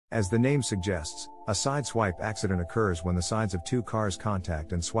As the name suggests, a sideswipe accident occurs when the sides of two cars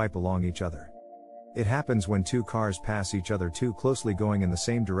contact and swipe along each other. It happens when two cars pass each other too closely going in the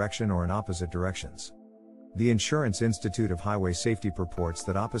same direction or in opposite directions. The Insurance Institute of Highway Safety purports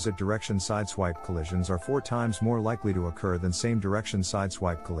that opposite direction sideswipe collisions are 4 times more likely to occur than same direction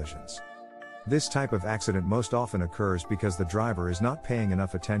sideswipe collisions. This type of accident most often occurs because the driver is not paying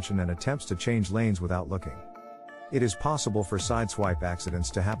enough attention and attempts to change lanes without looking. It is possible for sideswipe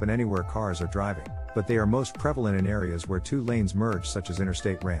accidents to happen anywhere cars are driving, but they are most prevalent in areas where 2 lanes merge, such as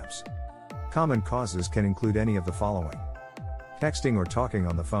interstate ramps. Common causes can include any of the following: texting or talking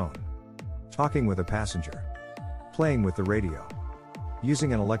on the phone, talking with a passenger, playing with the radio,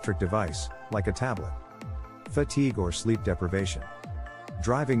 using an electric device, like a tablet, fatigue or sleep deprivation,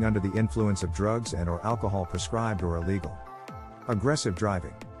 driving under the influence of drugs and/or alcohol prescribed or illegal, aggressive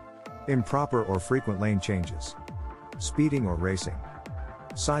driving, improper or frequent lane changes, speeding or racing.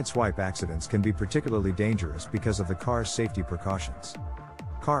 Sideswipe accidents can be particularly dangerous because of the car's safety precautions.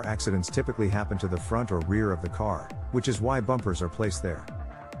 Car accidents typically happen to the front or rear of the car, which is why bumpers are placed there.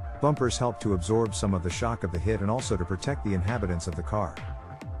 Bumpers help to absorb some of the shock of the hit and also to protect the inhabitants of the car.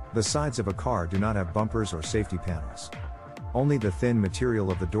 The sides of a car do not have bumpers or safety panels. Only the thin material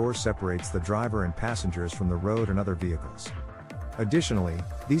of the door separates the driver and passengers from the road and other vehicles. Additionally,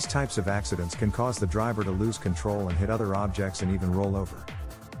 these types of accidents can cause the driver to lose control and hit other objects and even roll over.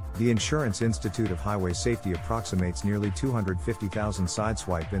 The Insurance Institute of Highway Safety approximates nearly 250,000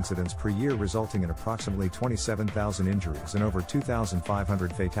 sideswipe incidents per year, resulting in approximately 27,000 injuries and over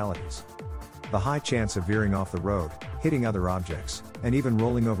 2,500 fatalities. The high chance of veering off the road, hitting other objects, and even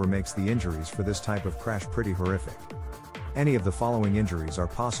rolling over makes the injuries for this type of crash pretty horrific. Any of the following injuries are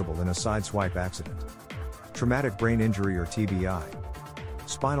possible in a sideswipe accident: traumatic brain injury or TBI,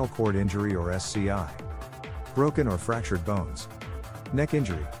 spinal cord injury or SCI, broken or fractured bones, neck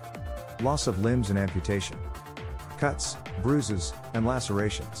injury, loss of limbs and amputation, cuts, bruises, and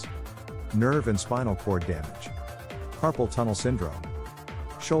lacerations, nerve and spinal cord damage, carpal tunnel syndrome,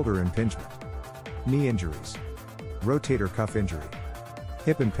 shoulder impingement, knee injuries, rotator cuff injury,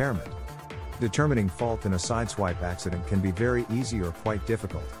 hip impairment. Determining fault in a sideswipe accident can be very easy or quite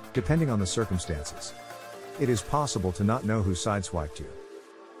difficult, depending on the circumstances. It is possible to not know who sideswiped you.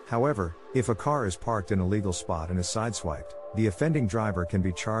 However, if a car is parked in a legal spot and is sideswiped, the offending driver can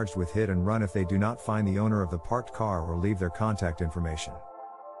be charged with hit and run if they do not find the owner of the parked car or leave their contact information.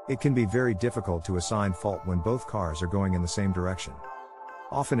 It can be very difficult to assign fault when both cars are going in the same direction.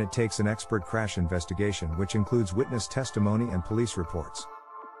 Often it takes an expert crash investigation, which includes witness testimony and police reports.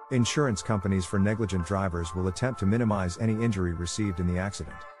 Insurance companies for negligent drivers will attempt to minimize any injury received in the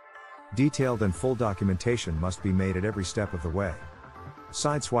accident. Detailed and full documentation must be made at every step of the way.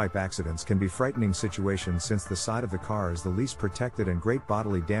 Sideswipe accidents can be frightening situations since the side of the car is the least protected and great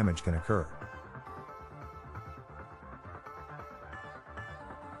bodily damage can occur.